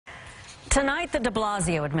Tonight, the de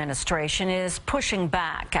Blasio administration is pushing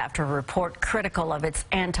back after a report critical of its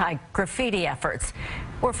anti-graffiti efforts.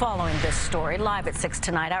 We're following this story live at 6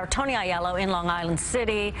 tonight. Our Tony Aiello in Long Island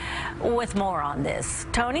City with more on this.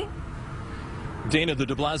 Tony? Dana, the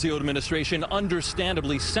de Blasio administration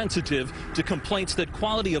understandably sensitive to complaints that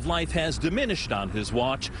quality of life has diminished on his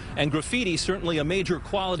watch, and graffiti certainly a major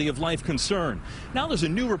quality of life concern. Now there's a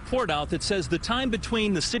new report out that says the time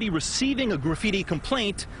between the city receiving a graffiti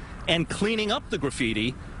complaint and cleaning up the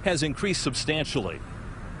graffiti has increased substantially.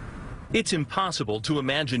 It's impossible to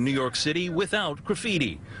imagine New York City without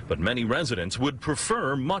graffiti, but many residents would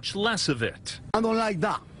prefer much less of it. I don't like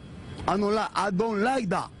that. I don't like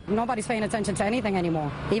that. Nobody's paying attention to anything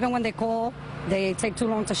anymore. Even when they call, they take too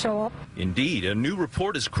long to show up. Indeed, a new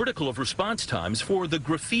report is critical of response times for the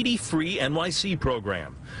graffiti-free NYC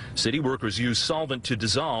program. City workers use solvent to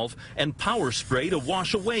dissolve and power spray to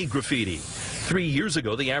wash away graffiti. 3 years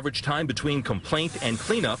ago, the average time between complaint and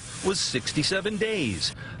cleanup was 67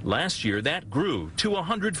 days. Last year, that grew to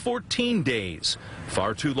 114 days.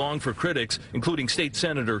 Far too long for critics, including State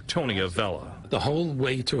Senator Tony Aiello. The whole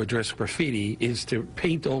way to address graffiti is to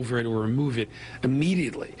paint over it or remove it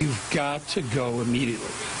immediately. You've got to go immediately.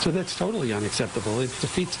 So that's totally unacceptable. It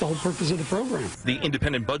defeats the whole purpose of the program. The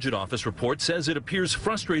Independent Budget Office report says it appears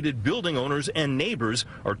frustrated building owners and neighbors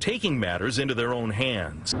are taking matters into their own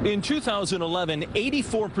hands. In 2011,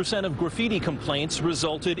 84% of graffiti complaints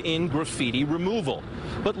resulted in graffiti removal.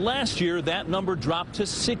 But last year, that number dropped to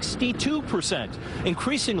 62%.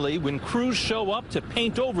 Increasingly, when crews show up to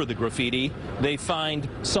paint over the graffiti, they find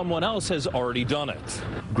someone else has already done it.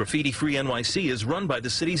 Graffiti-Free NYC is run by the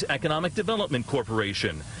city's Economic Development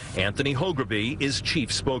Corporation. Anthony Hogerby is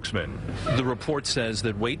chief spokesman. The report says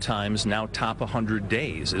that wait times now top 100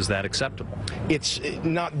 days. Is that acceptable? It's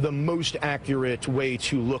not the most accurate way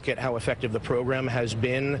to look at how effective the program has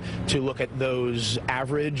been, to look at those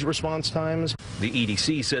average response times. The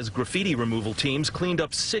EDC says graffiti removal teams cleaned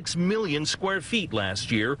up 6 million square feet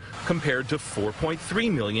last year, compared to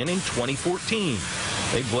 4.3 million in 2014.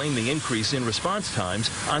 They blame the increase in response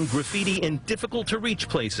times on graffiti in difficult-to-reach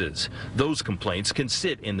places. Those complaints can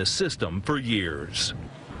sit in the system for years.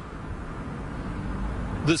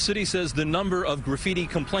 The city says the number of graffiti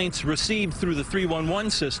complaints received through the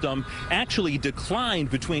 311 system actually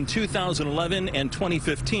declined between 2011 and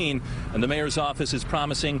 2015, and the mayor's office is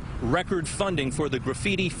promising record funding for the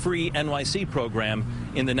Graffiti-Free NYC program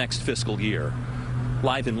in the next fiscal year.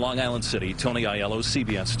 Live in Long Island City, Tony Aiello,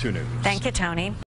 CBS 2 News. Thank you, Tony.